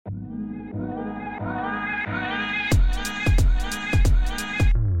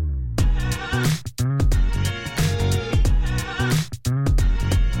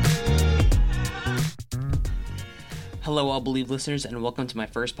Hello, All Believe listeners, and welcome to my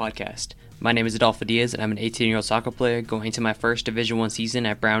first podcast. My name is Adolfo Diaz, and I'm an 18-year-old soccer player going into my first Division I season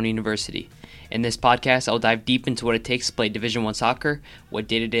at Brown University. In this podcast, I'll dive deep into what it takes to play Division I soccer, what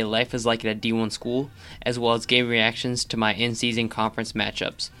day-to-day life is like at a D1 school, as well as game reactions to my in-season conference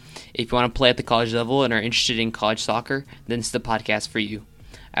matchups. If you want to play at the college level and are interested in college soccer, then it's the podcast for you.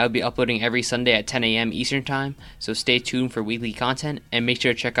 I will be uploading every Sunday at 10 a.m. Eastern Time, so stay tuned for weekly content, and make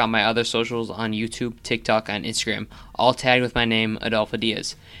sure to check out my other socials on YouTube, TikTok, and Instagram, all tagged with my name, Adolfo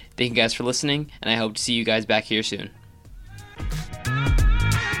Diaz. Thank you guys for listening, and I hope to see you guys back here soon.